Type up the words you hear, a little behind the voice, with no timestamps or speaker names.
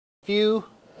few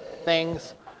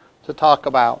things to talk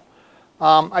about.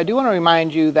 I do want to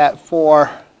remind you that for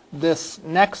this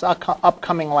next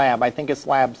upcoming lab, I think it's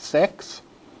lab 6,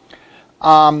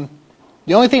 the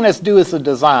only thing that's due is the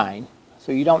design.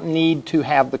 So you don't need to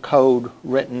have the code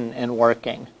written and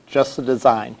working, just the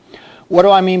design. What do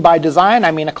I mean by design?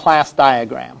 I mean a class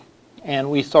diagram. And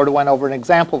we sort of went over an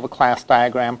example of a class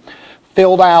diagram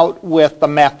filled out with the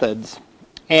methods.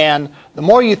 And the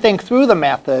more you think through the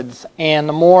methods and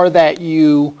the more that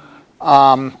you,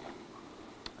 how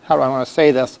do I want to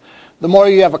say this, the more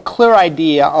you have a clear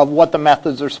idea of what the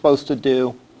methods are supposed to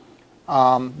do,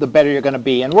 the better you're going to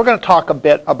be. And we're going to talk a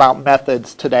bit about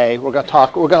methods today. We're going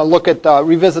to look at,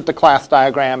 revisit the class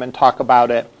diagram and talk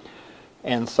about it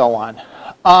and so on.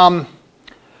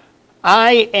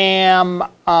 I am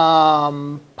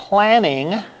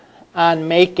planning on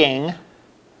making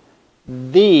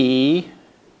the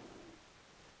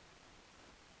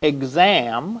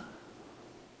exam.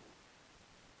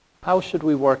 How should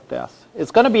we work this?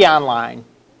 It's going to be online,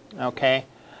 okay?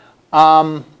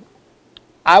 I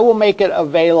will make it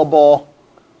available.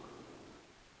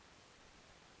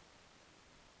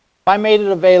 If I made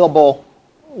it available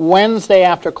Wednesday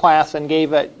after class and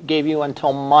gave you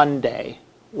until Monday,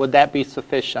 would that be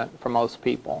sufficient for most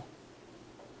people?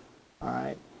 All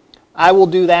right. I will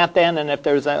do that then, and if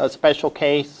there's a special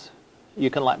case, you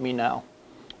can let me know.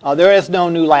 There is no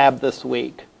new lab this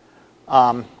week.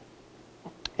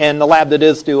 And the lab that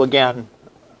is due, again,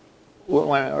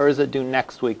 or is it due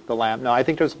next week, the lab? No, I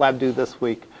think there's a lab due this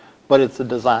week, but it's a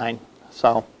design.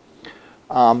 So,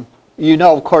 you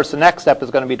know, of course, the next step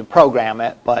is going to be to program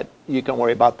it, but you can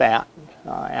worry about that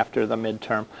after the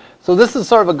midterm. So this is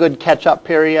sort of a good catch-up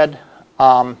period.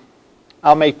 I'll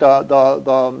make the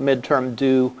midterm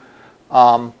due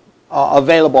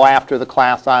available after the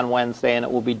class on Wednesday, and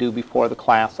it will be due before the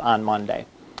class on Monday.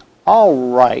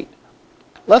 All right.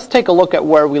 Let's take a look at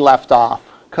where we left off,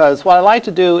 because what I like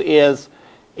to do is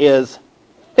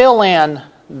fill in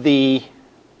the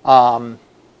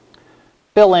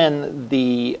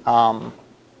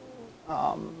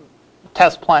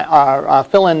test plan,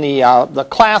 fill in the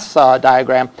class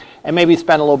diagram, and maybe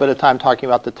spend a little bit of time talking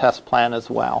about the test plan as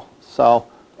well. So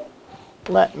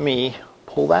let me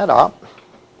pull that up.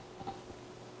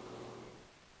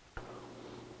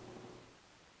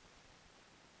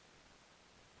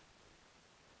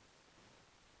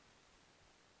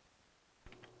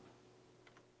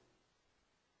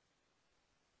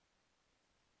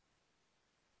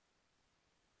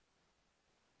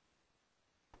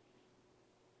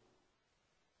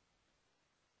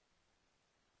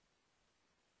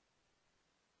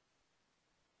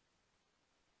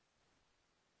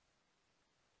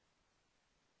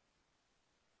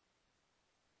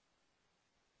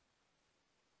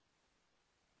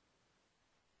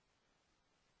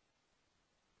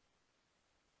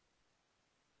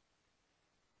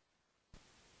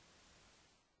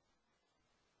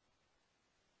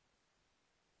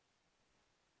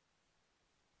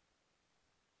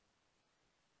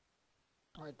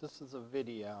 All right, this is a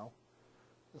video.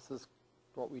 This is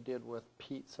what we did with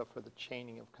pizza for the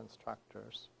chaining of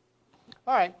constructors.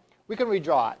 All right, we can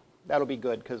redraw it. That'll be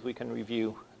good because we can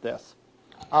review this.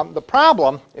 The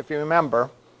problem, if you remember,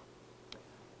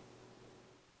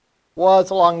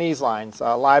 was along these lines.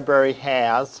 Library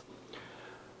has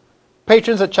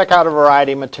patrons that check out a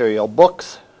variety of material.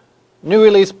 Books, new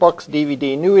release books,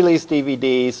 DVD, new release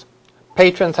DVDs.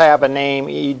 Patrons have a name,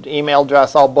 email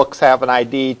address. All books have an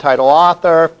ID, title,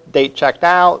 author, date checked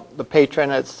out. The patron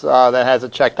that has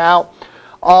it checked out.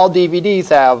 All DVDs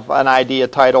have an ID, a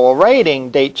title, a rating,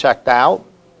 date checked out.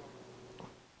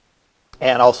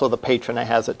 And also the patron that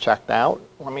has it checked out.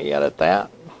 Let me edit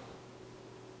that.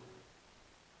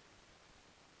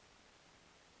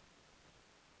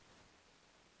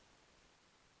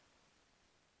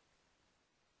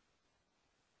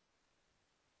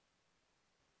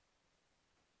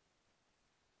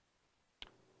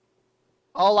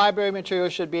 All library material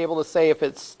should be able to say if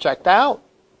it's checked out,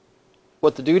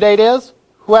 what the due date is,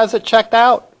 who has it checked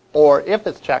out, or if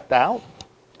it's checked out,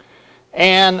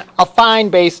 and a fine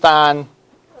based on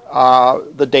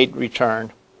the date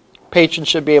returned. Patrons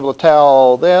should be able to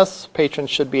tell this.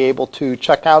 Patrons should be able to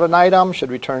check out an item,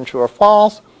 should return true or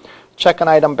false, check an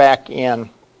item back in.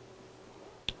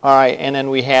 All right, and then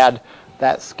we had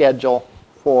that schedule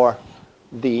for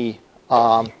the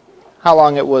how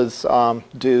long it was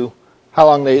due, how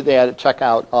long they had to check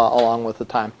out along with the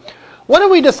time. What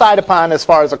did we decide upon as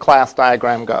far as a class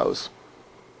diagram goes?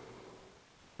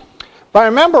 If I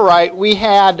remember right, we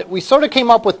sort of came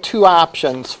up with two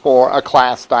options for a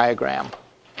class diagram.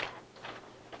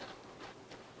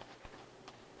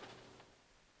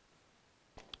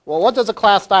 Well, what does a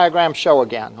class diagram show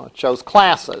again? It shows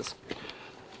classes.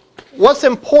 What's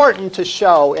important to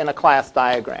show in a class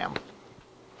diagram?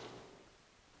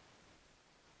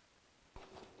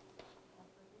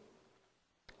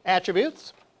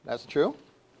 Attributes. That's true.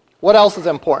 What else is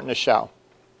important to show?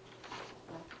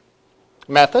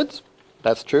 Methods.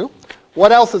 That's true.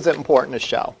 What else is important to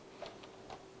show?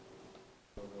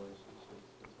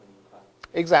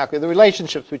 Exactly, the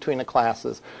relationships between the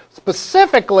classes.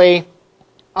 Specifically,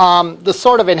 the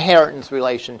sort of inheritance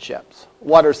relationships.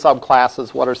 What are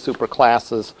subclasses? What are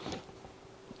superclasses?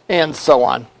 And so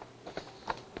on.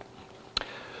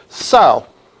 So,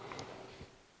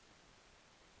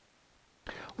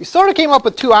 we sort of came up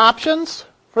with two options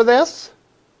for this.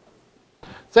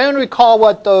 Does anyone recall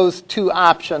what those two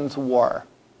options were?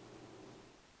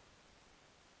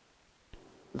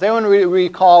 Does anyone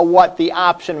recall what the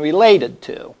option related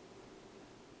to?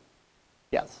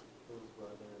 Yes.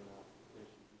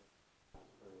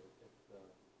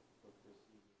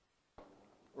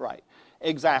 Right,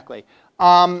 exactly.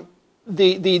 The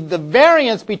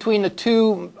variance between the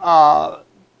two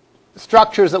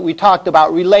structures that we talked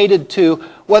about related to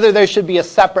whether there should be a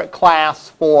separate class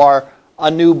for a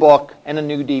new book and a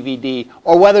new DVD,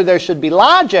 or whether there should be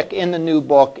logic in the new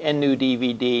book and new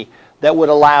DVD that would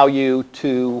allow you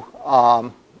to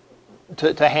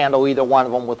handle either one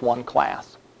of them with one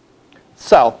class.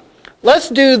 So let's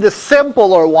do the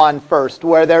simpler one first,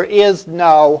 where there is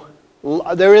no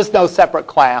separate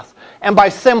class. And by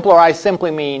simpler, I simply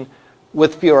mean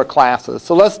with fewer classes.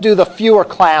 So let's do the fewer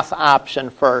class option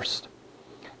first.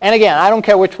 And again, I don't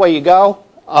care which way you go.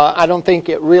 I don't think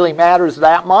it really matters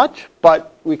that much,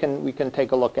 but we can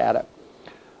take a look at it.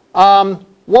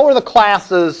 What were the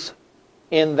classes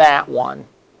in that one?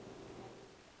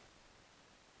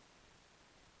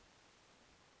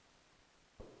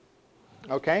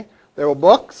 Okay, there were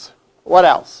books. What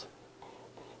else?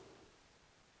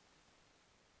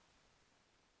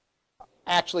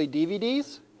 Actually,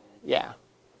 DVDs? Yeah.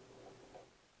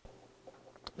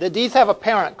 Did these have a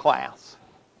parent class?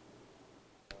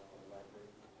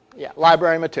 Yeah,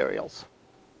 library materials.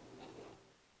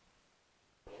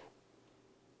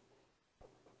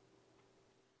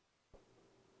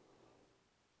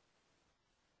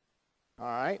 All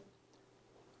right.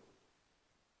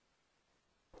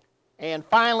 And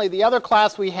finally, the other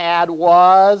class we had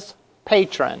was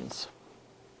patrons.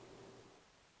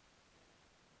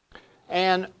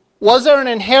 And was there an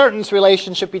inheritance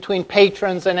relationship between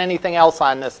patrons and anything else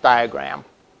on this diagram?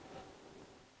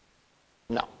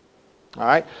 No. All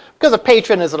right? Because a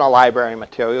patron isn't a library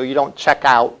material. You don't check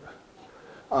out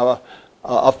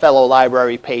a fellow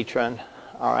library patron.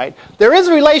 All right? There is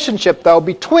a relationship, though,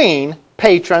 between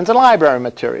patrons and library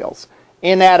materials,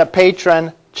 in that a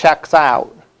patron checks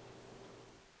out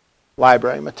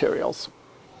library materials.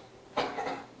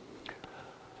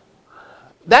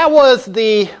 That was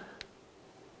the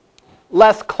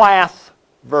less class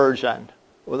version,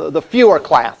 or the fewer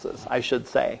classes, I should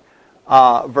say,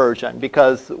 version,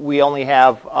 because we only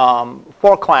have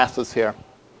 4 classes here.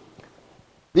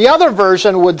 The other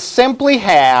version would simply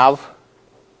have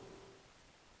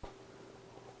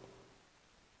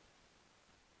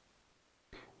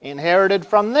inherited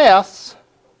from this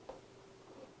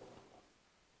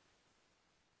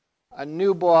a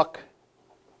new book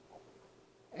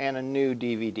and a new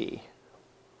DVD.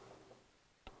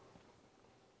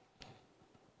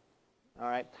 All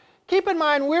right. Keep in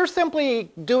mind, we're simply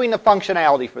doing the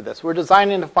functionality for this. We're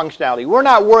designing the functionality. We're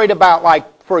not worried about,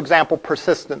 like, for example,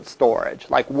 persistent storage,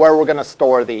 like where we're going to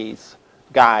store these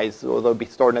guys, or they'll be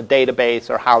stored in a database,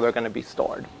 or how they're going to be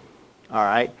stored. All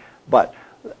right. But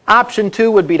option 2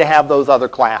 would be to have those other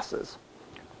classes.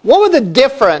 What would the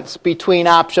difference between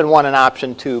option 1 and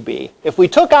option 2 be? If we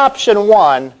took option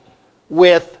 1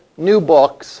 with new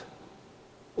books,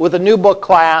 with a new book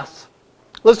class,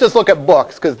 let's just look at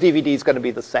books, because DVD is going to be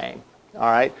the same.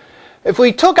 All right? If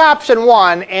we took option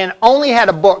 1 and only had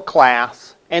a book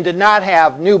class and did not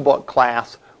have new book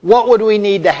class, what would we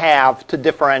need to have to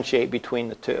differentiate between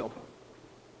the two?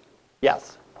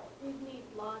 Yes? We'd need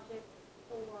logic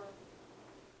for whether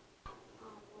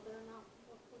or not the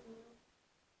book was new.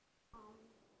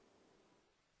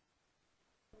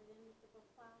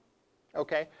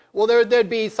 Okay. Well, there'd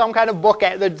be some kind of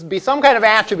there'd be some kind of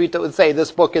attribute that would say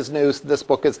this book is new, this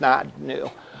book is not new.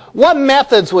 What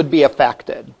methods would be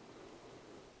affected?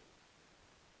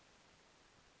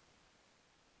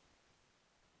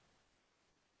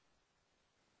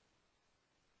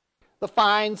 The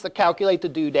finds, the calculate the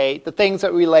due date, the things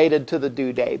that related to the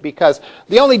due date, because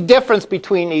the only difference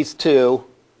between these two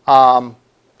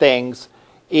things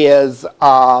is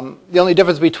the only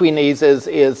difference between these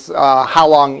is how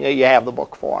long you have the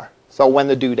book for. So when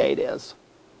the due date is.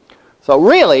 So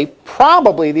really,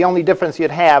 probably the only difference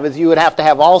you'd have is you would have to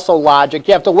have also logic.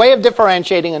 You have a way of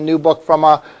differentiating a new book from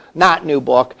a not new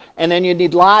book, and then you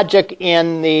need logic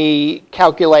in the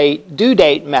calculate due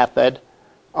date method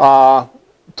to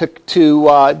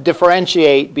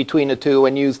differentiate between the two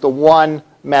and use the one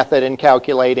method in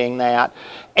calculating that,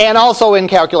 and also in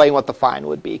calculating what the fine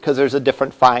would be, because there's a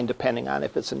different fine depending on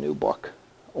if it's a new book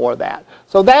or that.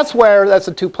 So that's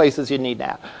the two places you need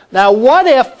that. Now, what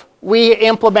if we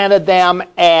implemented them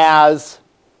as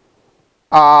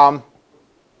or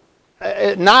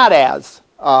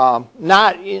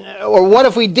what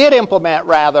if we did implement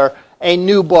rather a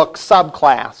new book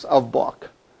subclass of book?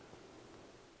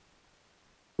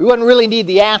 We wouldn't really need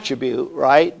the attribute,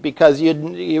 right? Because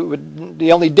the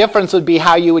only difference would be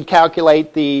how you would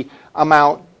calculate the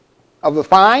amount of the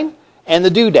fine and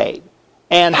the due date.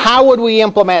 And how would we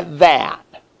implement that?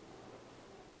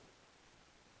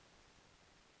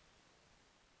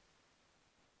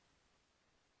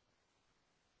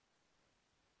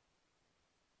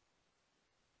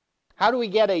 How do we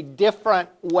get a different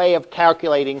way of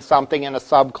calculating something in a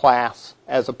subclass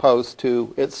as opposed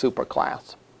to its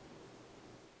superclass?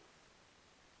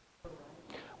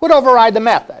 Would override the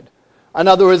method. In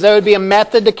other words, there would be a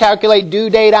method to calculate due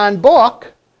date on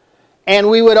book, and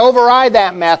we would override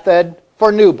that method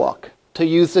for new book to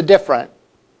use a different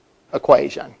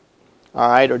equation, all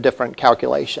right, or different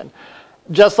calculation.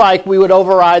 Just like we would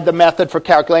override the method for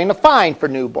calculating the fine for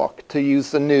new book to use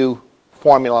the new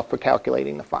formula for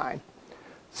calculating the fine.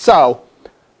 So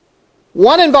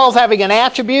one involves having an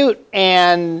attribute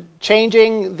and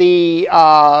changing the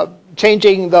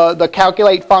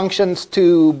calculate functions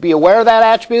to be aware of that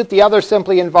attribute. The other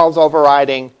simply involves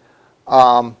overriding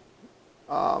the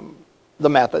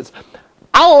methods.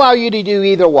 I'll allow you to do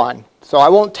either one. So I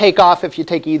won't take off if you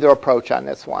take either approach on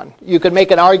this one. You could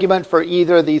make an argument for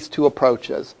either of these two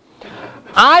approaches.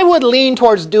 I would lean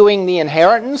towards doing the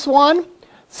inheritance one,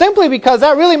 simply because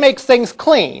that really makes things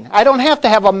clean. I don't have to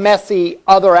have a messy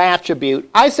other attribute.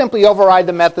 I simply override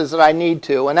the methods that I need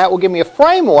to, and that will give me a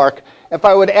framework if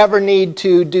I would ever need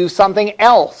to do something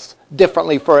else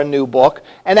differently for a new book.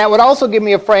 And that would also give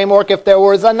me a framework if there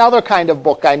was another kind of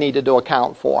book I needed to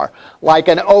account for, like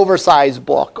an oversized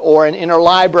book or an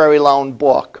interlibrary loan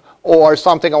book or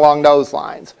something along those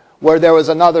lines, where there was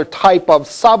another type of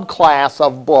subclass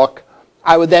of book.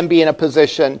 I would then be in a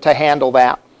position to handle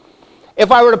that.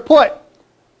 If I were to put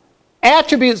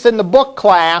attributes in the book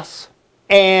class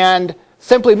and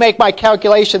simply make my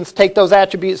calculations take those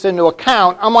attributes into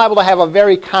account, I'm liable to have a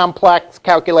very complex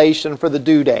calculation for the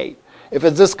due date. If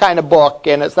it's this kind of book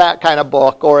and it's that kind of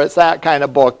book, or it's that kind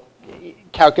of book,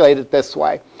 calculate it this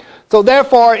way. So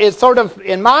therefore, it's sort of,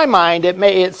 in my mind,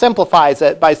 it simplifies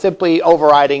it by simply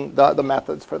overriding the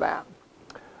methods for that.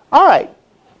 All right.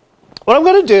 What I'm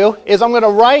going to do is I'm going to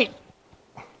write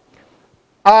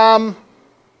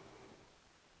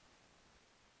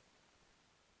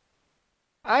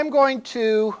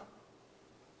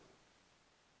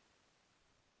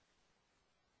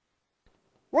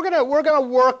we're going to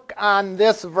work on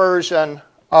this version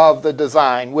of the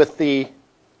design with the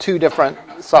two different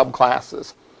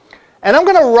subclasses. And I'm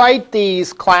going to write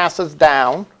these classes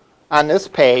down on this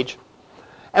page.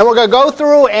 And we're going to go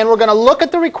through and we're going to look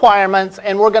at the requirements,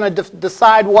 and we're going to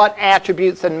decide what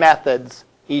attributes and methods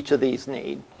each of these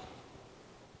need.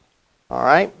 All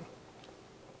right?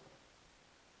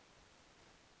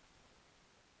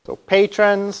 So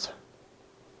patrons,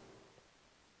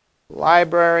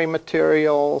 library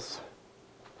materials,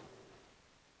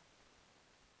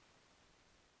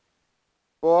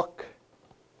 book,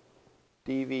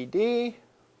 DVD,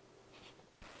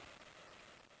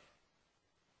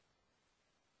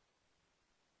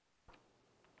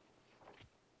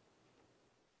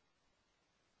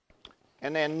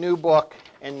 and then new book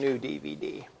and new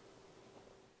DVD.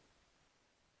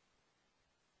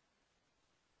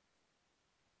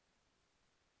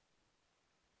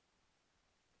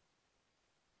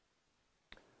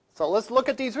 So let's look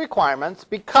at these requirements,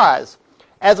 because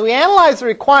as we analyze the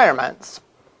requirements,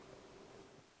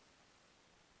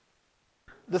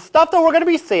 the stuff that we're going to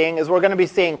be seeing is we're going to be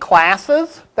seeing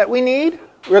classes that we need,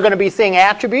 we're going to be seeing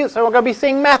attributes, and we're going to be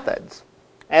seeing methods.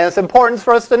 And it's important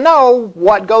for us to know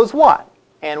what goes what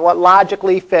and what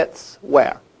logically fits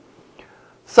where.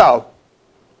 So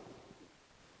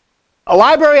a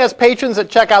library has patrons that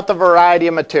check out the variety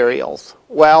of materials.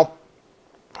 Well,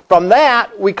 from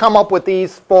that, we come up with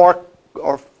these 4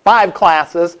 or 5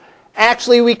 classes.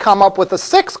 Actually, we come up with a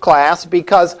 6th class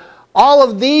because all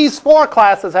of these 4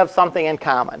 classes have something in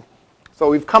common. So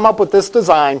we've come up with this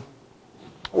design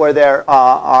where there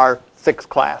are 6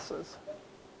 classes.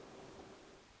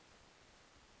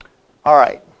 All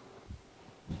right.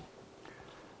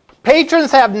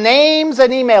 Patrons have names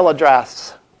and email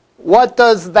address. What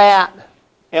does that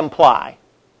imply?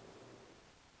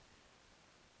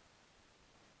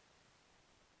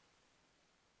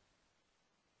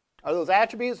 Are those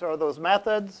attributes, or are those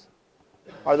methods?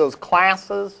 Are those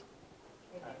classes?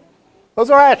 Those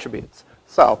are attributes.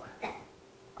 So,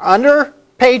 under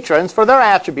patrons, for their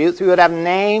attributes, we would have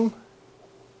name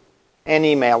and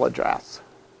email address.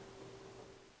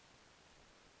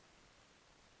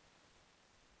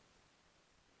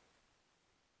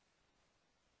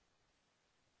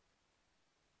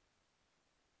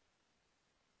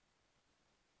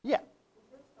 Yeah.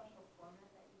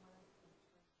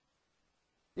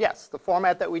 Yes, the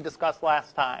format that we discussed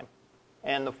last time.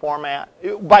 And the format,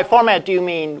 by format do you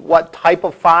mean what type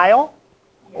of file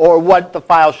or what the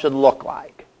file should look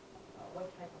like?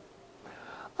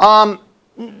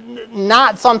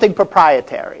 Not something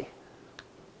proprietary.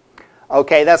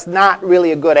 Okay, that's not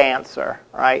really a good answer,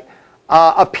 right?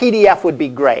 A PDF would be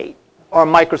great, or a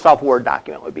Microsoft Word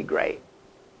document would be great.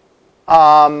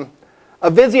 A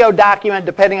Visio document,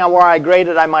 depending on where I grade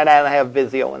it, I might have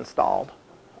Visio installed.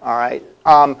 All right.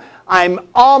 I'm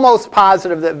almost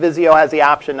positive that Visio has the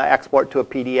option to export to a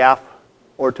PDF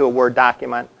or to a Word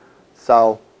document.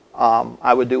 So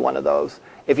I would do one of those.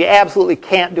 If you absolutely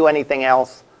can't do anything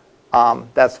else,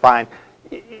 that's fine.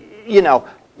 You know,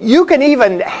 you can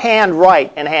even hand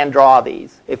write and hand draw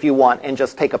these if you want and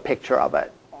just take a picture of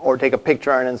it or take a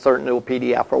picture and insert into a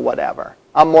PDF or whatever.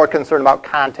 I'm more concerned about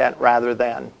content rather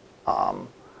than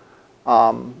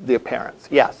the appearance.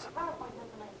 Yes?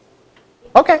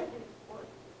 Okay.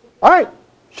 All right.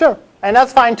 Sure. And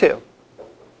that's fine too.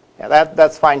 Yeah,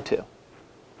 that's fine too.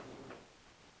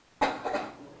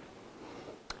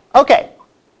 Okay.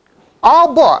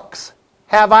 All books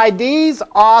have IDs,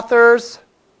 authors,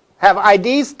 have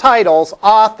IDs, titles,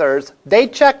 authors,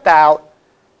 date checked out,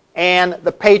 and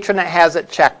the patron that has it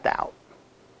checked out.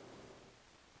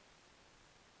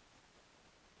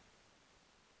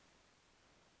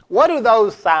 What do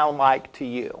those sound like to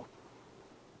you?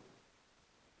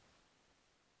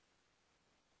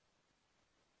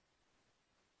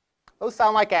 Those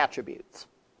sound like attributes.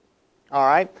 All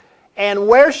right? And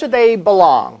where should they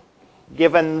belong,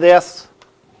 given this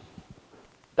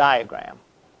diagram?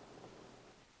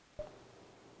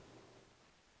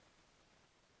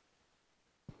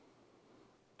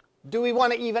 Do we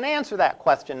want to even answer that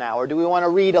question now, or do we want to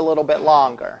read a little bit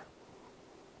longer?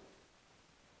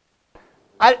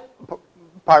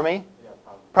 Pardon me?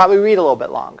 Probably read a little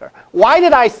bit longer. Why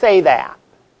did I say that?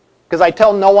 Because I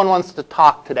tell no one wants to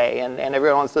talk today, and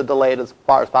everyone wants to delay it as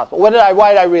far as possible. Why did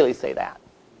I really say that?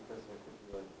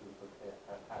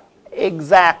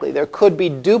 Exactly. There could be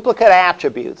duplicate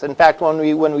attributes. In fact, when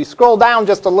we scroll down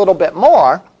just a little bit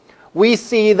more, we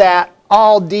see that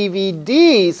all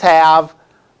DVDs have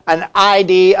an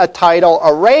ID, a title,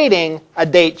 a rating, a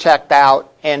date checked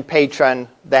out, and patron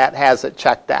that has it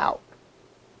checked out.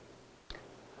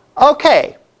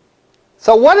 Okay.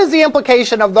 So what is the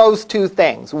implication of those two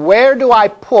things? Where do I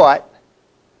put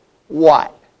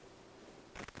what?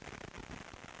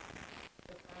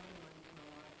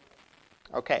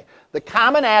 Okay. The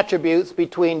common attributes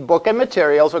between book and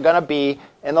materials are going to be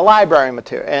in the library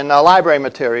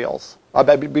materials.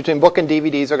 Between book and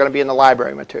DVDs are going to be in the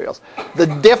library materials. The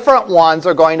different ones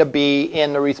are going to be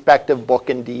in the respective book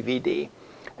and DVD.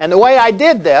 And the way I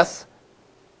did this,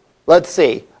 let's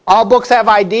see. All books have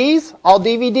IDs. All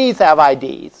DVDs have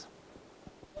IDs.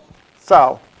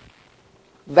 So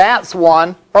that's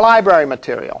one for library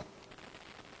material.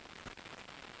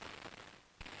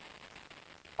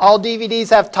 All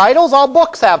DVDs have titles. All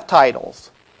books have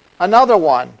titles. Another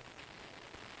one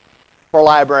for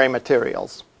library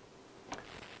materials.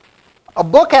 A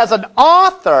book has an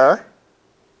author.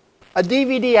 A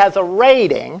DVD has a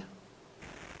rating.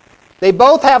 They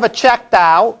both have a checked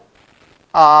out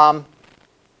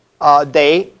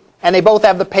date, and they both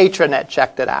have the patron that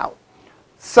checked it out.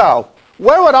 So,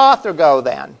 where would author go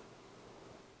then?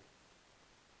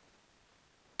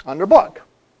 Under book.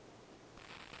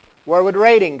 Where would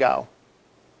rating go?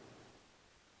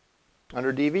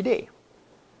 Under DVD.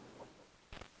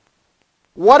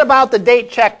 What about the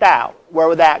date checked out? Where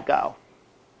would that go?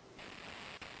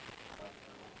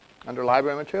 Under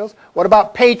library materials. What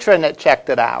about patron that checked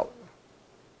it out?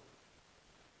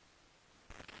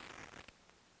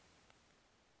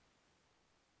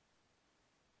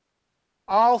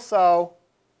 Also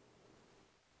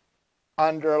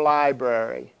under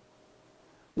library.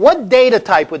 What data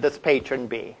type would this patron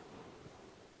be?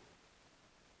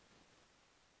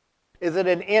 Is it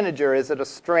an integer? Is it a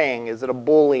string? Is it a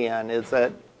Boolean? Is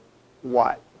it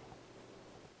what?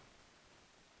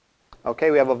 Okay,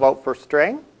 we have a vote for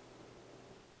string.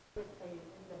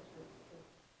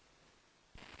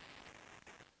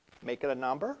 Make it a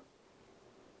number.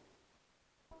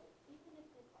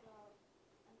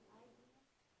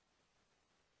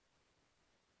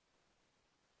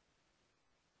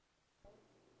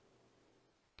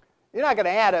 You're not going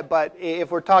to add it, but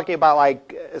if we're talking about,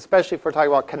 like, especially if we're talking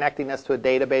about connecting this to a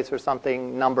database or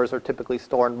something, numbers are typically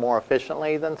stored more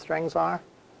efficiently than strings are.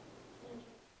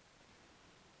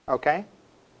 Okay?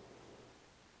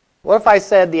 What if I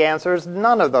said the answer is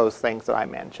none of those things that I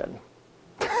mentioned?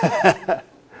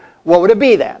 What would it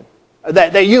be then?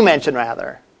 That you mentioned,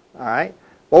 rather. All right?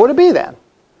 What would it be then?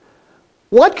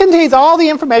 What contains all the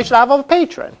information I have of a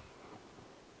patron?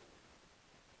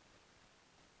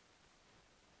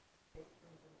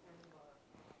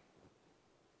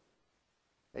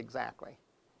 Exactly.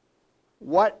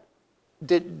 What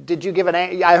did you give an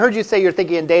answer? I heard you say you're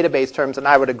thinking in database terms, and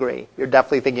I would agree. You're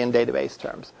definitely thinking in database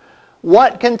terms.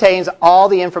 What contains all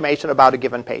the information about a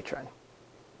given patron?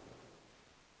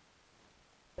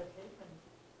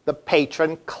 The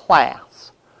patron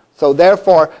class. So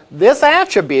therefore, this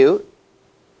attribute,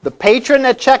 the patron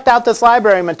that checked out this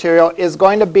library material, is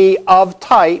going to be of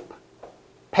type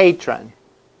patron.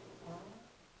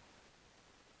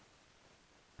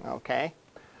 Okay?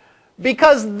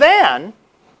 Because then,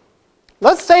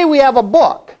 let's say we have a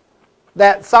book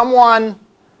that someone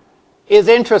is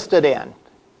interested in,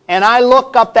 and I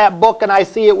look up that book and I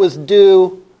see it was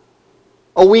due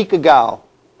a week ago,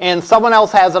 and someone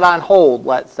else has it on hold,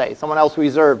 let's say. Someone else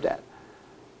reserved it.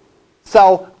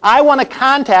 So I want to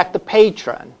contact the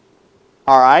patron,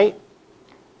 all right?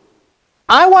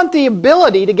 I want the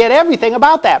ability to get everything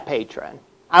about that patron.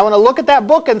 I want to look at that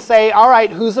book and say, all right,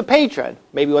 who's the patron?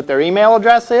 Maybe what their email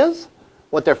address is,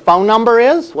 what their phone number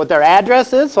is, what their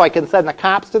address is, so I can send the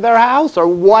cops to their house, or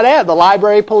whatever, the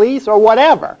library police, or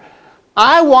whatever.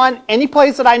 I want, any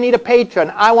place that I need a patron,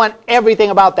 I want everything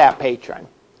about that patron.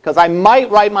 Because I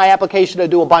might write my application to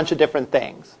do a bunch of different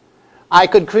things. I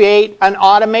could create an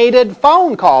automated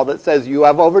phone call that says, you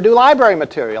have overdue library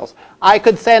materials. I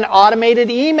could send automated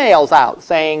emails out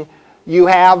saying, you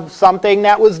have something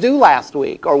that was due last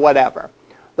week, or whatever.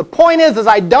 The point is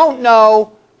I don't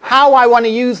know how I want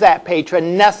to use that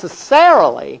patron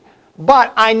necessarily,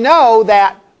 but I know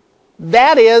that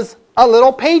that is a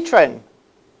little patron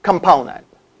component.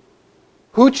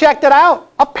 Who checked it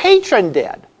out? A patron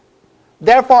did.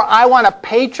 Therefore, I want a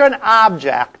patron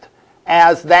object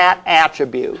as that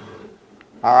attribute.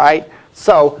 All right?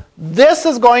 So this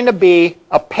is going to be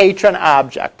a patron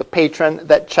object, the patron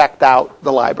that checked out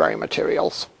the library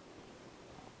materials.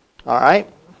 All right?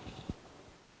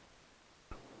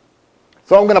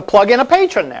 So I'm going to plug in a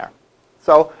patron there.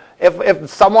 So if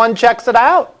someone checks it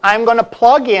out, I'm going to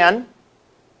plug in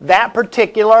that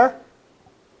particular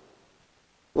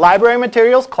library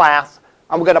materials class.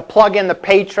 I'm going to plug in the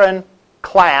patron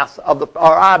class of the,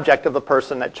 or object of the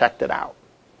person that checked it out.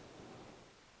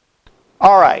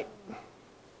 All right.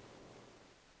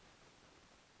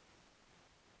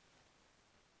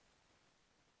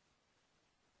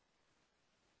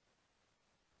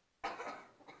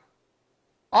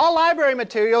 All library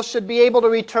materials should be able to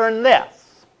return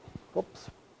this. Whoops.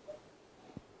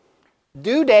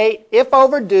 Due date, if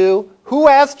overdue, who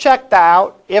has checked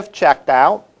out, if checked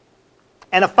out,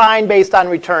 and a fine based on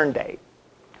return date.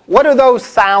 What do those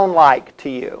sound like to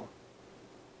you?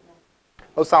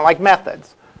 Those sound like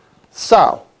methods.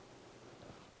 So,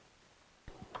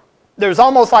 there's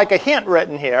almost like a hint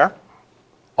written here.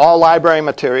 All library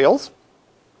materials.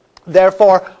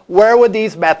 Therefore, where would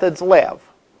these methods live?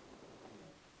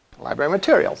 Library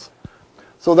materials.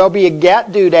 So there'll be a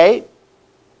get due date.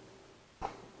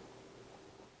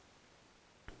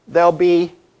 There'll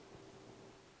be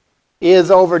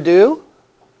is overdue.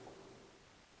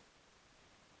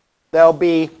 There'll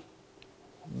be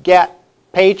get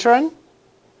patron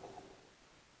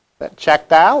that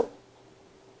checked out.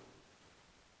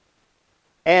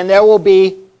 And there will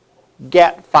be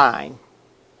get fine.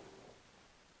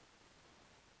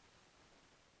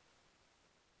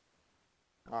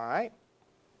 All right.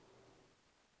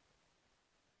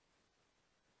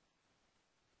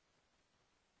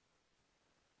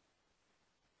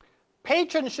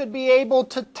 Patron should be able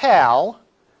to tell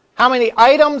how many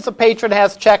items the patron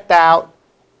has checked out,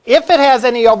 if it has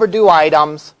any overdue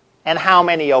items, and how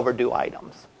many overdue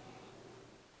items.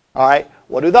 All right.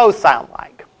 What do those sound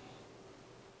like?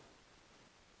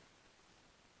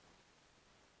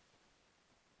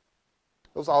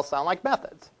 Those all sound like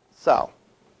methods. So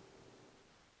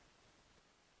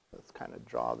let's kind of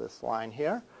draw this line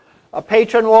here. A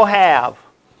patron will have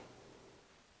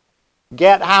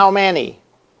get how many?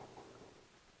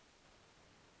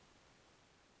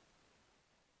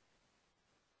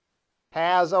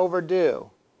 Has overdue.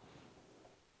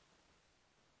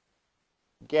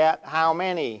 Get how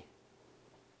many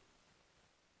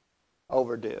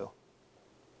overdue?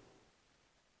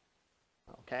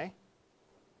 Okay.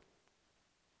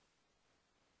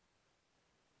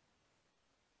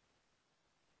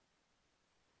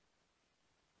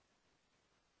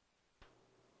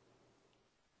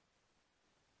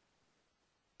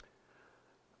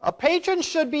 A patron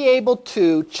should be able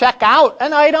to check out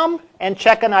an item and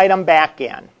check an item back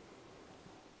in.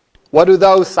 What do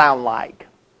those sound like?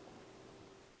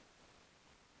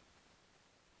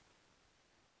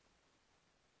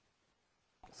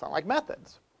 Sound like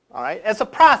methods. All right? It's a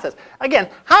process. Again,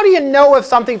 how do you know if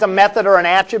something's a method or an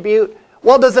attribute?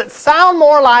 Well, does it sound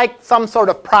more like some sort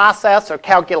of process or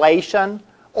calculation?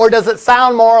 Or does it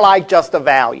sound more like just a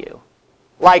value?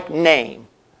 Like name.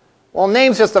 Well,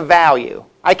 name's just a value.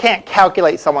 I can't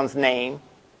calculate someone's name.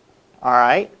 All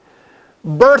right?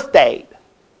 Birth date.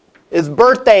 Is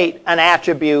birth date an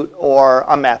attribute or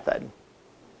a method?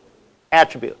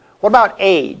 Attribute. What about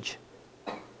age?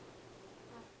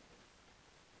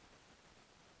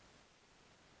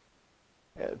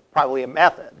 Probably a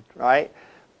method, right?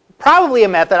 Probably a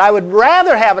method. I would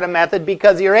rather have it a method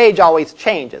because your age always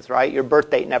changes, right? Your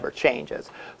birth date never changes.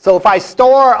 So if I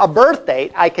store a birth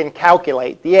date, I can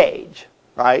calculate the age,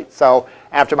 right? So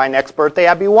after my next birthday,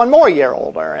 I'd be one more year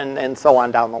older, and so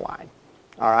on down the line.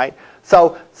 All right?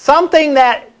 So something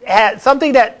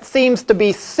that seems to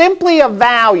be simply a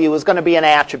value is going to be an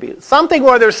attribute. Something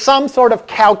where there's some sort of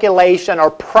calculation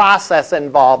or process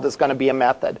involved is going to be a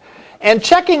method. And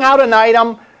checking out an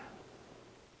item,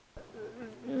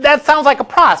 that sounds like a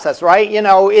process, right? You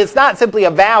know, it's not simply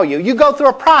a value. You go through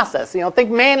a process. You know,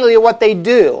 think manually of what they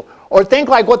do. Or think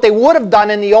like what they would have done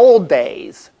in the old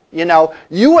days. You know,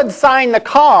 you would sign the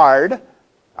card.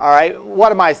 All right,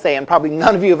 what am I saying? Probably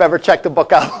none of you have ever checked a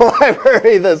book out of the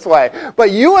library this way.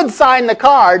 But you would sign the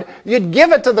card. You'd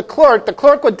give it to the clerk. The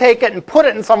clerk would take it and put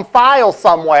it in some file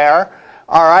somewhere.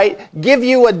 All right, give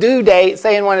you a due date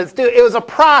saying when it's due. It was a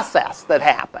process that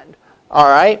happened. All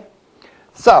right,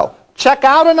 so check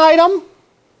out an item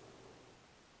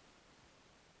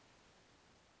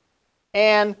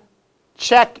and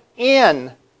check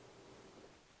in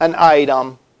an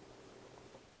item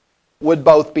would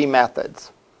both be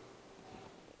methods.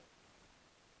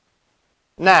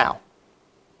 Now,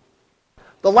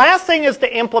 the last thing is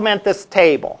to implement this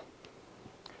table.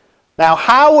 Now,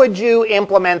 how would you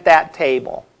implement that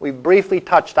table? We briefly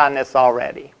touched on this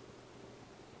already.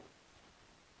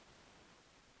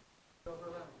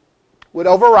 Would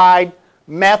override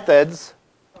methods.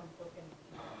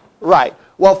 Right.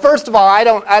 Well, first of all, I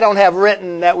don't have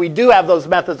written that we do have those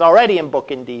methods already in book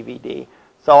and DVD.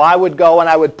 So I would go and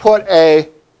I would put a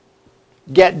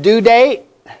get due date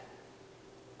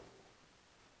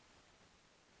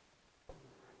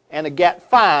and a get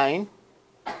fine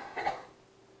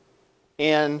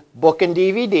in book and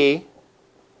DVD.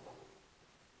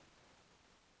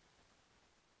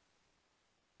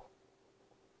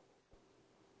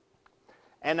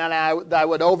 And then I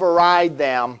would override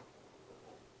them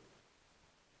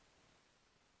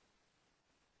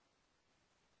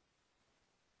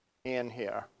in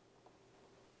here.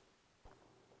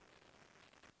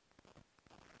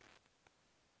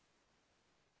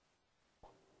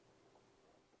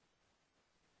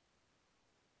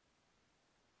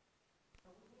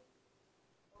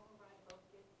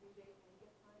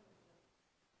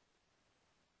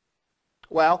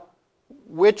 Well,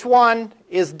 which one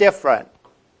is different?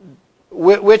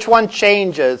 Which one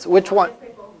changes? Which one?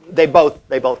 They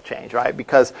both change, right?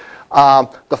 Because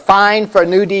the fine for a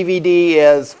new DVD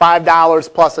is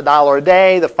 $5 plus $1 a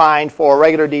day. The fine for a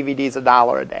regular DVD is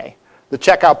 $1 a day. The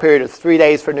checkout period is 3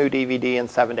 days for new DVD and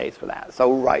 7 days for that.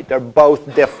 So, right, they're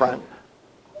both different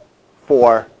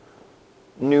for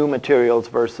new materials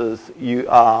versus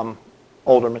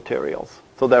older materials.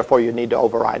 So, therefore, you need to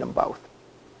override them both.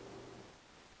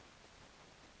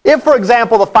 If, for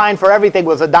example, the fine for everything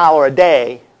was $1 a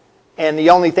day, and the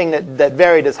only thing that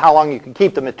varied is how long you can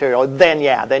keep the material, then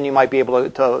yeah, then you might be able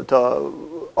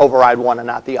to override one and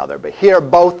not the other. But here,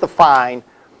 both the fine,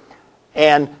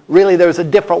 and really there's a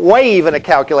different way even of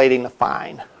calculating the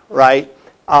fine, right?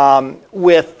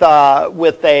 With a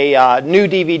new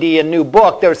DVD and new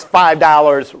book, there's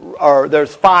 $5, or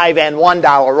there's $5 and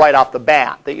 $1 right off the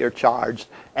bat that you're charged,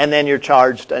 and then you're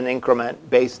charged an increment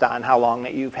based on how long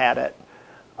that you've had it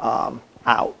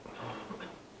out.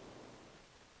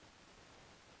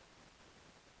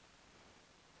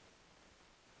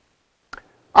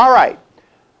 All right.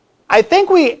 I think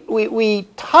we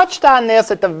touched on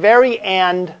this at the very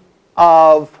end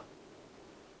of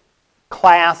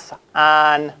class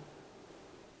on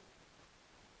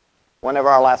whenever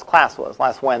our last class was,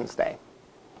 last Wednesday.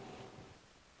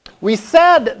 We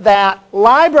said that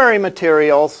library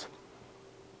materials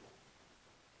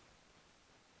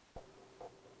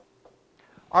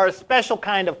are a special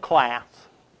kind of class.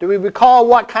 Do we recall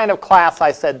what kind of class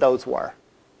I said those were?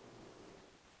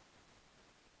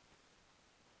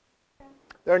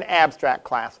 They're an abstract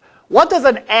class. What does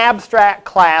an abstract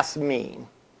class mean?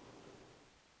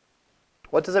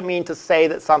 What does it mean to say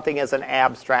that something is an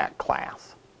abstract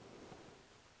class?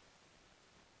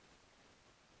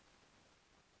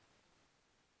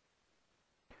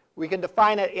 We can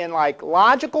define it in like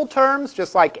logical terms,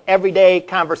 just like everyday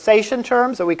conversation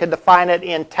terms, or we can define it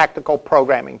in technical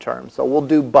programming terms. So we'll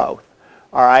do both.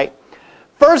 All right.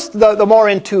 First, the more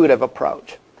intuitive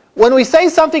approach. When we say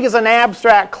something is an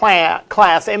abstract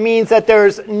class, it means that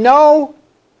there's no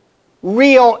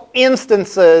real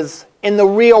instances in the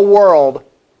real world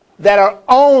that are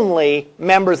only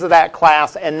members of that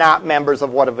class and not members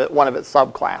of one of its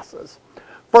subclasses.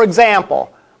 For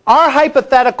example, our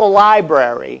hypothetical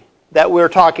library that we're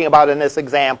talking about in this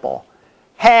example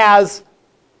has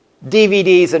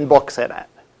DVDs and books in it,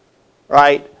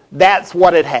 right? That's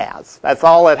what it has. That's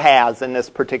all it has in this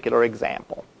particular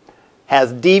example.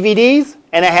 Has DVDs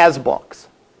and it has books.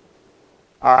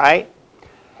 All right?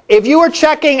 If you were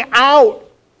checking out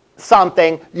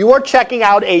something, you were checking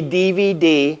out a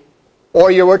DVD or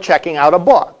you were checking out a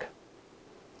book.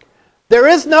 There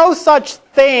is no such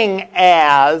thing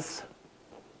as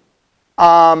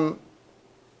I'm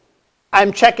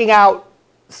checking out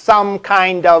some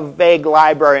kind of vague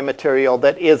library material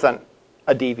that isn't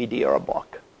a DVD or a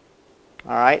book.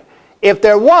 All right? If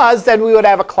there was, then we would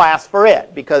have a class for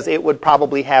it because it would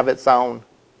probably have its own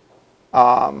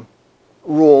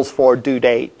rules for due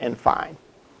date and fine.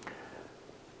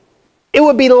 It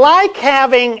would be like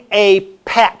having a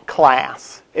pet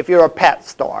class if you're a pet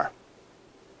store.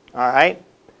 All right?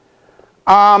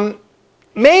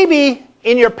 Maybe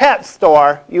in your pet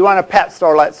store, you run a pet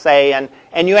store, let's say, and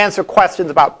you answer questions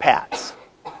about pets.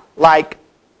 Like,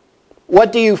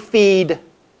 what do you feed?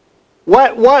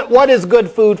 What is good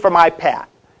food for my pet?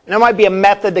 And there might be a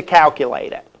method to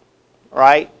calculate it,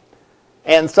 right?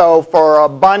 And so for a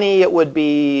bunny, it would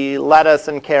be lettuce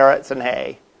and carrots and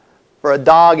hay. For a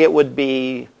dog, it would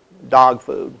be dog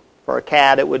food. For a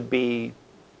cat, it would be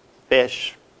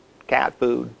fish, cat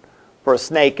food. For a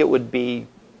snake, it would be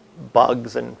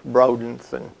bugs and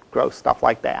rodents and gross stuff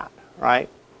like that, right?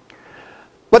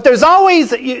 But there's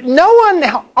always, no one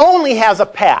only has a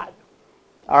pet.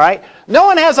 All right? No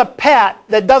one has a pet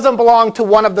that doesn't belong to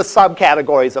one of the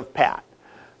subcategories of pet.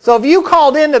 So if you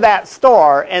called into that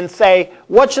store and say,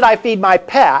 what should I feed my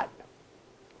pet?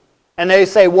 And they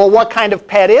say, well, what kind of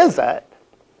pet is it?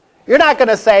 You're not going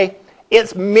to say,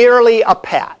 it's merely a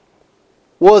pet.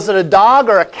 Well, is it a dog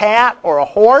or a cat or a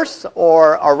horse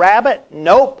or a rabbit?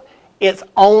 Nope. It's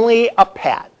only a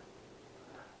pet.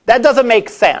 That doesn't make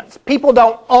sense. People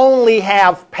don't only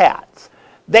have pets.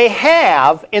 They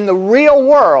have, in the real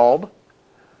world,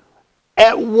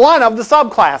 at one of the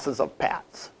subclasses of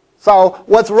pets. So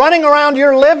what's running around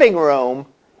your living room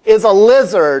is a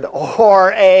lizard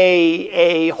or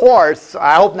a horse.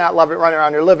 I hope not running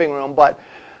around your living room, but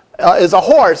is a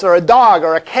horse or a dog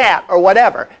or a cat or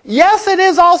whatever. Yes, it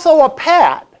is also a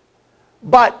pet,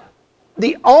 but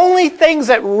the only things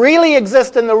that really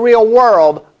exist in the real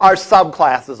world are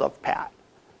subclasses of pet.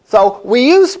 So we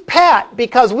use pet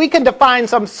because we can define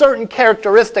some certain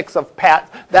characteristics of pet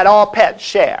that all pets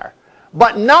share.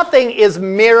 But nothing is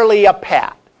merely a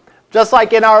pet. Just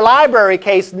like in our library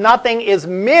case, nothing is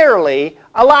merely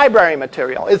a library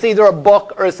material. It's either a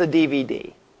book or it's a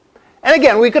DVD. And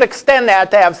again, we could extend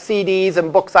that to have CDs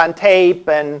and books on tape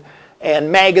and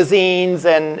magazines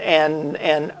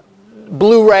and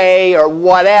Blu-ray or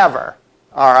whatever.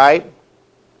 All right?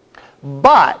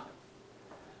 But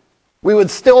we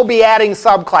would still be adding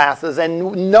subclasses,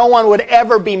 and no one would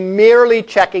ever be merely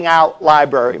checking out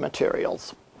library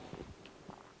materials.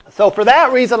 So for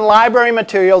that reason, library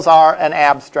materials are an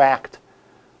abstract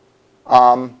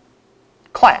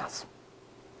class.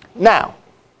 Now,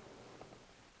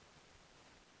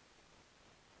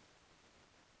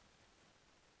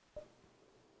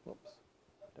 oops,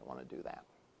 don't want to do that.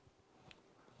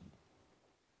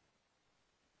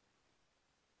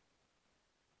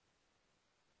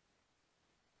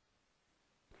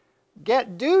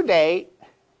 Get due date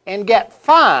and get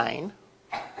fine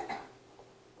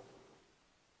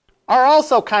are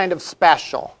also kind of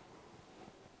special.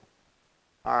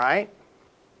 All right?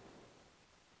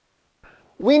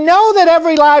 We know that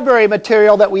every library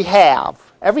material that we have,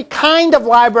 every kind of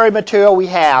library material we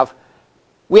have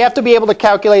to be able to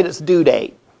calculate its due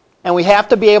date. And we have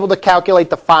to be able to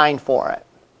calculate the fine for it.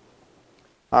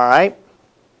 All right?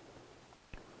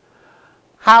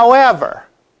 However,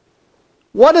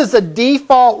 what is the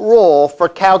default rule for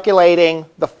calculating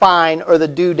the fine or the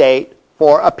due date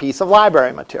for a piece of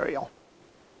library material?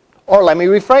 Or let me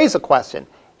rephrase the question.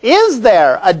 Is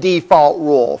there a default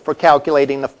rule for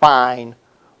calculating the fine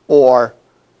or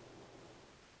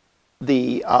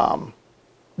the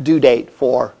due date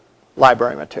for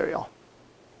library material?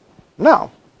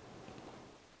 No.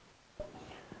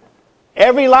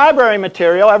 Every library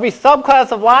material, every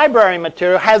subclass of library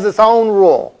material has its own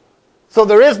rule. So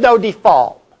there is no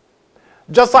default.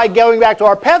 Just like going back to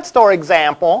our pet store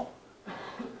example,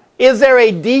 is there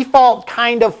a default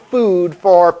kind of food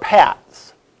for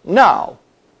pets? No.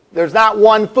 There's not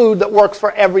one food that works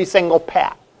for every single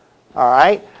pet. All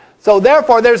right? So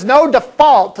therefore, there's no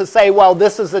default to say, well,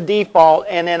 this is the default,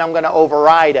 and then I'm going to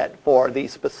override it for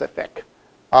these specific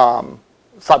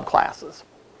subclasses.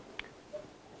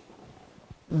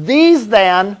 These,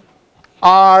 then,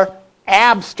 are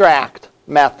abstract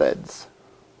methods.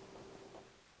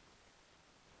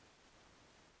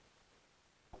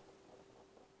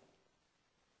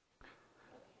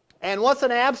 And what's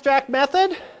an abstract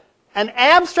method? An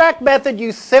abstract method,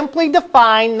 you simply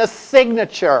define the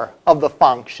signature of the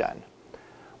function.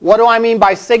 What do I mean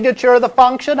by signature of the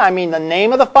function? I mean the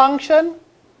name of the function,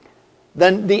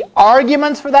 then the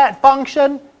arguments for that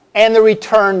function, and the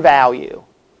return value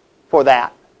for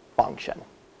that function.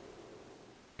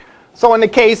 So in the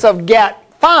case of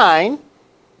getFine,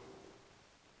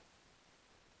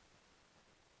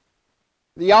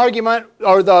 the argument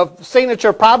or the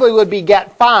signature probably would be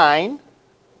getFine,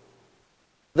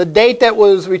 the date that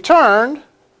was returned,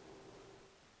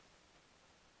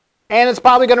 and it's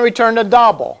probably going to return a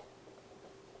double.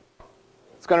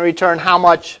 It's going to return how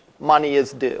much money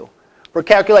is due. For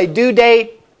calculate due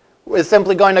date, is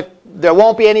simply going to, there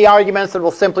won't be any arguments, it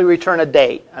will simply return a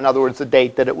date. In other words, the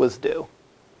date that it was due.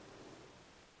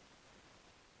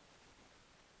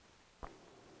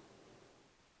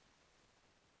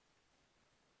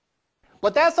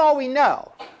 But that's all we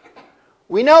know.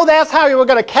 We know that's how we're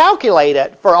going to calculate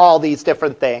it for all these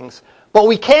different things, but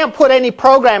we can't put any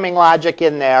programming logic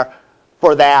in there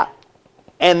for that,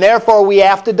 and therefore we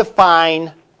have to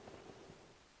define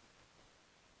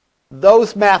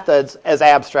those methods as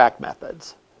abstract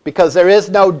methods, because there is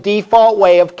no default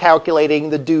way of calculating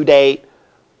the due date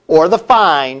or the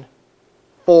fine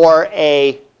for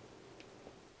a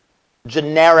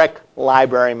generic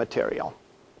library material.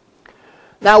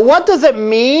 Now, what does it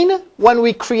mean when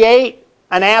we create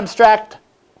an abstract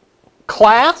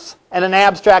class and an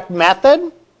abstract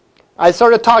method? I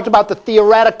sort of talked about the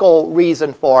theoretical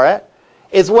reason for it,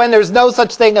 is when there's no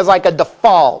such thing as like a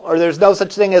default, or there's no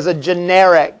such thing as a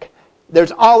generic.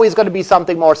 There's always going to be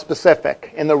something more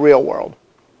specific in the real world.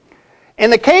 In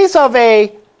the case of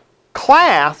a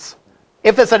class,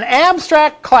 if it's an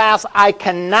abstract class, I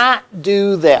cannot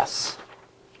do this.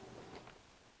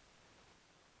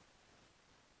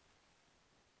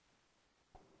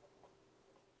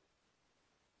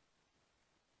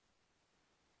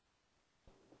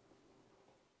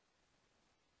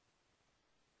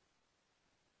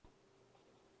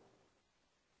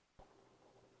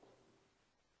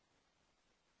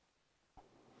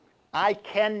 I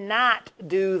cannot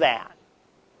do that.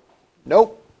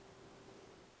 Nope.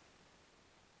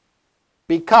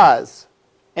 Because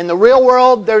in the real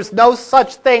world, there's no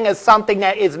such thing as something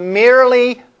that is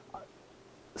merely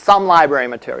some library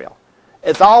material.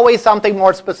 It's always something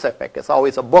more specific. It's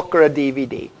always a book or a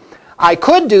DVD. I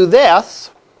could do this.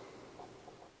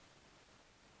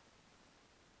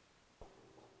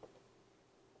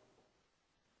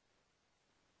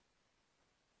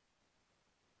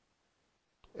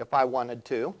 If I wanted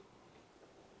to.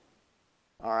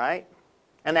 All right?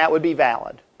 And that would be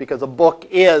valid, because a book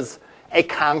is a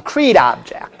concrete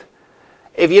object.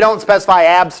 If you don't specify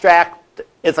abstract,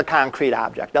 it's a concrete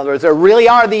object. In other words, there really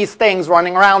are these things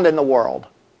running around in the world.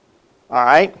 All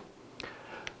right?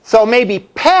 So maybe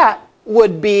pet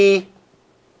would be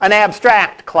an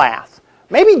abstract class.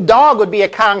 Maybe dog would be a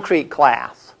concrete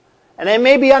class. And then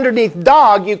maybe underneath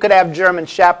dog, you could have German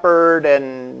Shepherd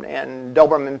and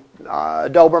Dobermans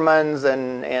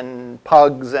and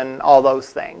pugs and all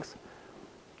those things.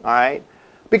 All right?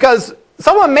 Because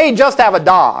someone may just have a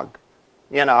dog,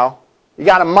 you know. You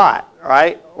got a mutt,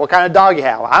 right? What kind of dog you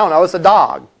have? I don't know. It's a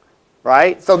dog,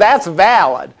 right? So that's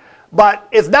valid. But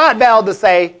it's not valid to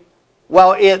say,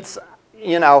 well, it's,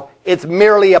 you know, it's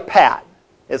merely a pet.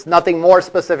 It's nothing more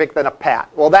specific than a pet.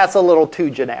 Well, that's a little too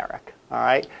generic. All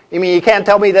right? You mean you can't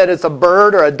tell me that it's a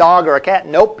bird or a dog or a cat?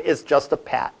 Nope, it's just a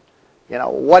pet. You know,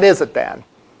 what is it then?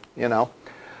 You know?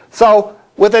 So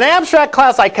with an abstract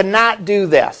class, I cannot do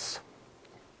this.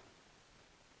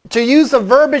 To use the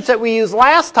verbiage that we used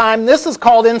last time, this is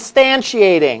called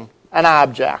instantiating an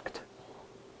object.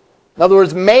 In other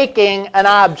words, making an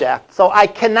object. So I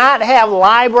cannot have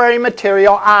library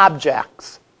material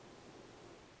objects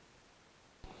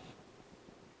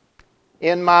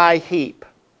in my heap.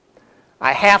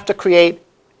 I have to create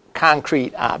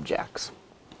concrete objects.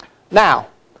 Now,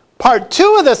 part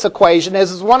 2 of this equation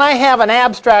is when I have an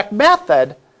abstract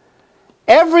method,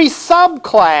 every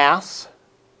subclass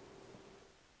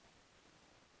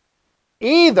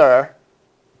either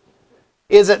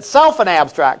is itself an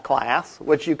abstract class,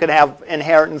 which you can have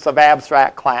inheritance of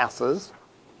abstract classes,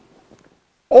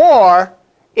 or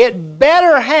it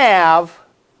better have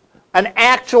an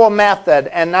actual method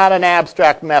and not an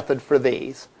abstract method for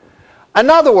these. In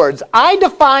other words, I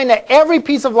define that every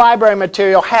piece of library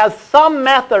material has some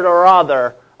method or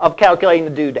other of calculating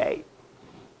the due date.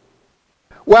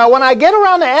 Well, when I get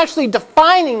around to actually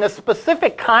defining the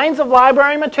specific kinds of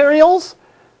library materials,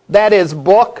 that is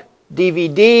book,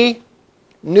 DVD,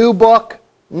 new book,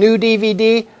 new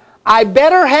DVD, I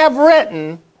better have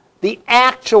written the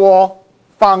actual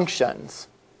functions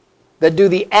that do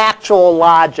the actual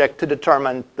logic to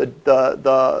determine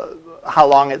how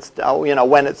long it's, you know,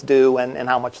 when it's due and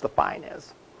how much the fine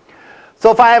is.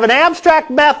 So if I have an abstract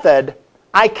method,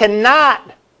 I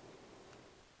cannot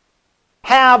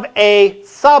have a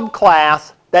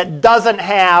subclass that doesn't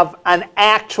have an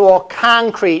actual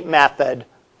concrete method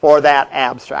for that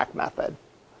abstract method.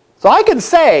 So I can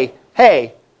say,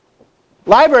 hey,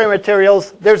 library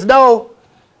materials, there's no,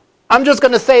 I'm just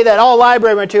going to say that all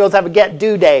library materials have a get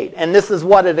due date, and this is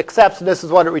what it accepts, and this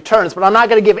is what it returns. But I'm not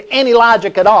going to give any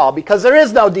logic at all, because there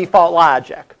is no default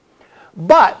logic.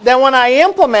 But then when I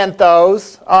implement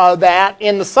those, that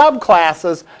in the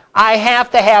subclasses, I have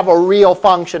to have a real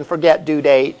function for get due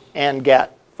date and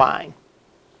get fine.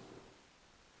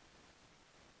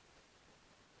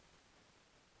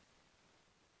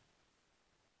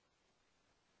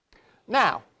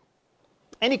 Now,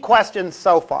 any questions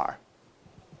so far?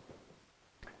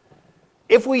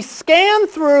 If we scan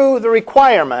through the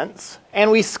requirements and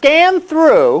we scan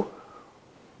through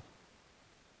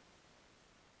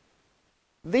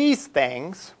these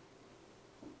things,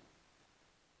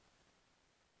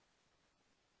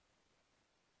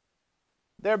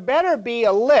 there better be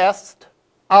a list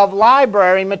of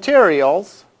library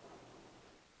materials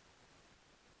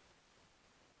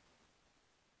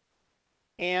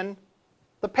in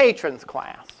the patrons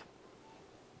class.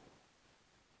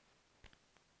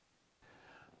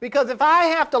 Because if I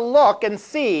have to look and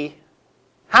see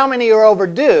how many are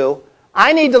overdue,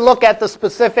 I need to look at the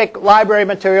specific library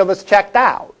material that's checked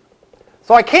out.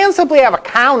 So I can't simply have a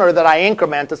counter that I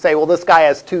increment to say, well, this guy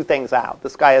has 2 things out.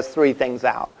 This guy has 3 things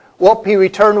out. Whoop, he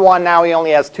returned 1, now he only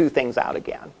has 2 things out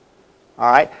again.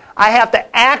 All right? I have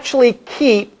to actually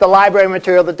keep the library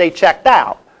material that they checked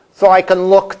out so I can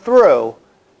look through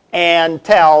and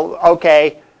tell,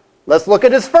 okay, let's look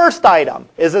at his first item.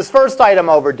 Is his first item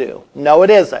overdue? No, it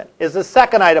isn't. Is his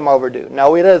second item overdue?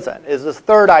 No, it isn't. Is his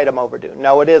third item overdue?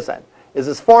 No, it isn't. Is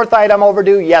his fourth item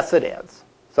overdue? Yes, it is.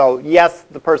 So yes,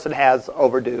 the person has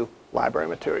overdue library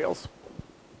materials.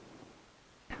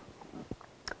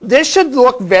 This should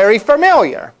look very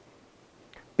familiar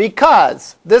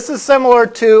because this is similar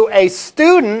to a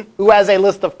student who has a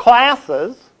list of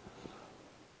classes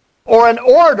or an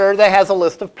order that has a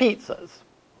list of pizzas.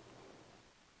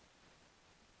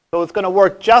 So it's going to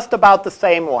work just about the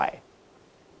same way.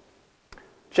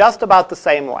 Just about the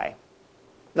same way.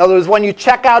 In other words, when you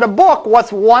check out a book,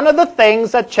 what's one of the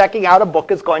things that checking out a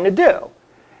book is going to do?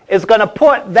 It's going to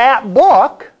put that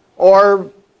book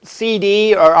or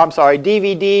CD, or I'm sorry,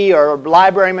 DVD or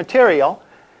library material,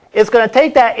 it's going to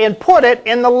take that and put it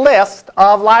in the list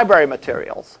of library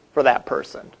materials for that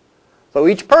person. So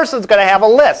each person's going to have a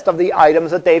list of the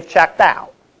items that they've checked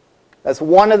out. That's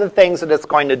one of the things that it's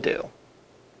going to do.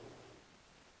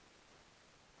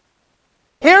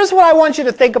 Here's what I want you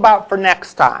to think about for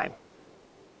next time.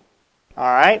 All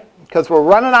right? Because we're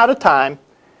running out of time.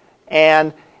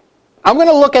 And I'm going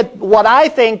to look at what I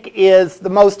think is the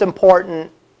most important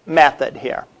method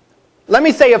here. Let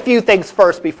me say a few things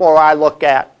first before I look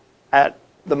at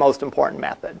the most important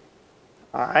method.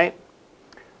 All right?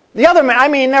 The other, I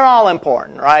mean, they're all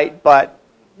important, right? But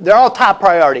they're all top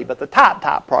priority. But the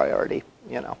top priority,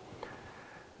 you know.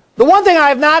 The one thing I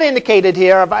have not indicated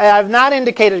here, I have not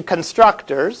indicated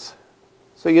constructors.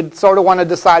 So you'd sort of want to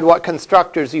decide what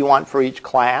constructors you want for each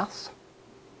class.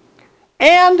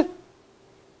 And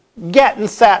get and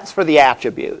sets for the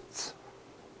attributes.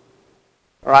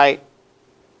 Right?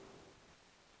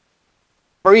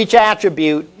 For each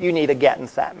attribute, you need a get and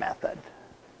set method.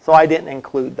 So I didn't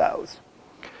include those.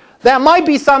 That might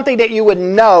be something that you would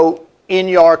note in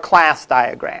your class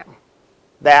diagram.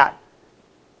 That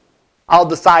I'll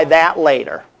decide that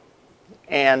later.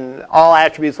 And all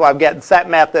attributes will have get and set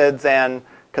methods and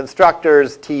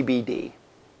constructors TBD.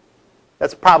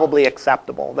 That's probably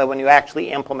acceptable, that when you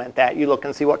actually implement that, you look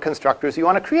and see what constructors you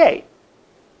want to create.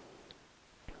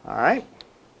 All right?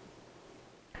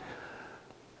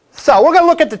 So we're going to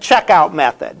look at the checkout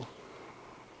method.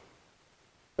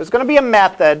 There's going to be a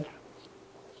method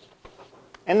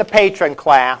in the patron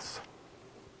class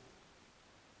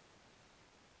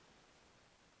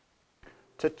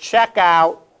to check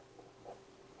out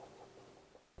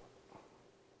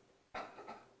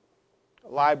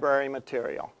library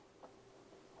material.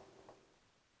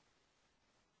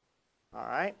 All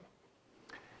right?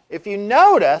 If you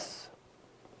notice,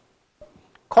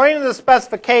 according to the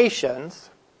specifications,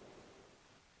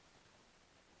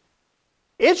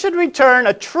 it should return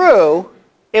a true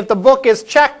if the book is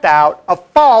checked out, a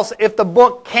false if the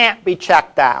book can't be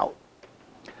checked out.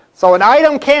 So an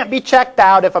item can't be checked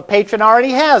out if a patron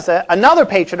already has it, another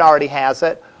patron already has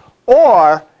it,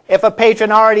 or if a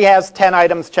patron already has 10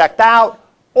 items checked out,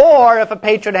 or if a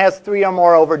patron has 3 or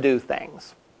more overdue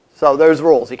things. So there's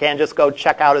rules. You can't just go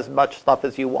check out as much stuff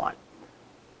as you want.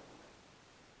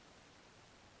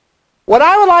 What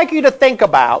I would like you to think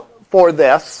about for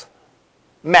this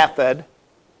method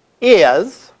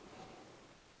is,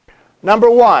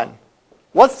 number 1,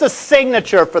 what's the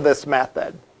signature for this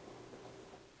method?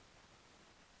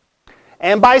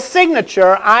 And by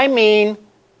signature, I mean,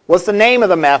 what's the name of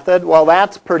the method? Well,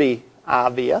 that's pretty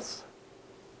obvious.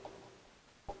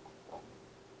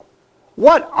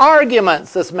 What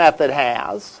arguments this method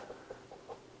has.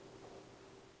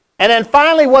 And then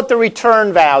finally, what the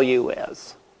return value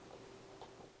is.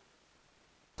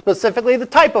 Specifically, the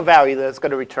type of value that it's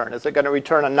going to return. Is it going to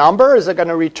return a number? Is it going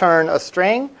to return a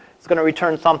string? Is it going to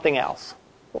return something else?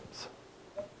 Oops.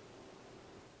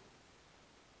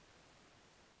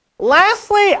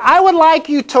 Lastly, I would like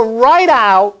you to write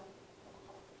out,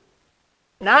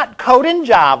 not code in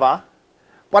Java,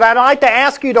 but I'd like to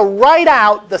ask you to write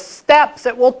out the steps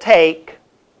it will take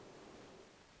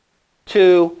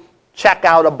to check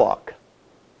out a book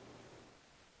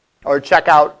or check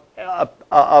out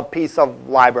a piece of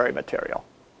library material.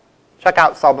 Check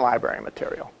out some library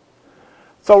material.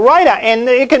 So write out, and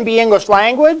it can be English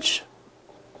language,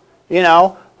 you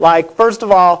know, like first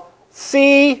of all,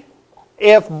 see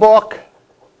if book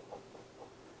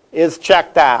is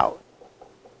checked out.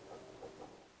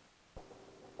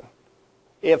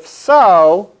 If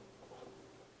so,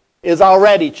 is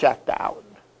already checked out.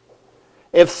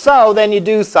 If so, then you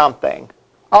do something.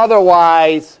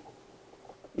 Otherwise,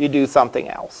 you do something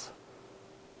else.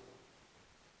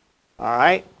 All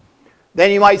right?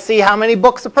 Then you might see how many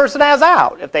books a person has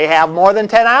out. If they have more than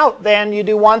 10 out, then you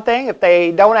do one thing. If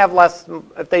they don't have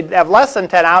if they have less than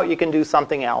 10 out, you can do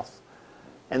something else.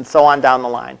 And so on down the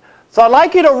line. So I'd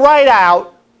like you to write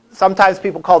out, sometimes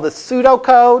people call this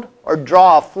pseudocode, or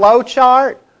draw a flow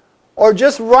chart, or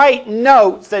just write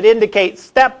notes that indicate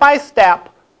step by step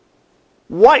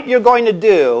what you're going to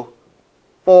do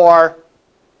for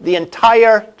the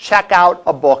entire check out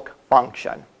a book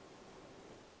function.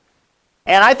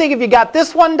 And I think if you got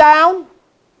this one down,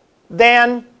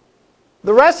 then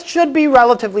the rest should be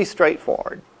relatively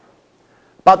straightforward.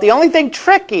 But the only thing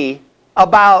tricky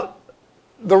about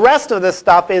the rest of this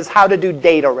stuff is how to do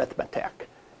date arithmetic.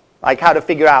 Like how to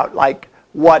figure out like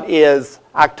what is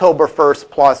October 1st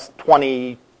plus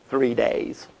 23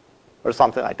 days or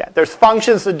something like that. There's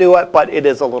functions to do it, but it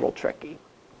is a little tricky.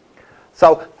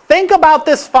 So think about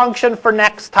this function for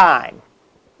next time.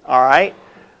 All right?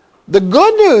 The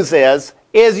good news is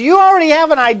you already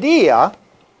have an idea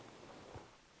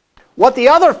what the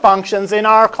other functions in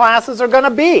our classes are going to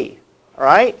be. All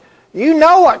right? You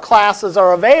know what classes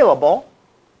are available,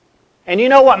 and you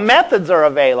know what methods are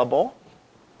available.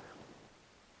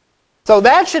 So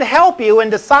that should help you in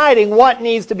deciding what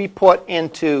needs to be put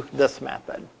into this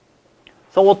method.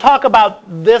 So we'll talk about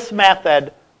this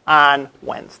method on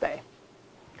Wednesday.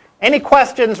 Any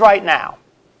questions right now?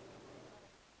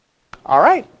 All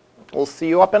right. We'll see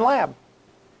you up in lab.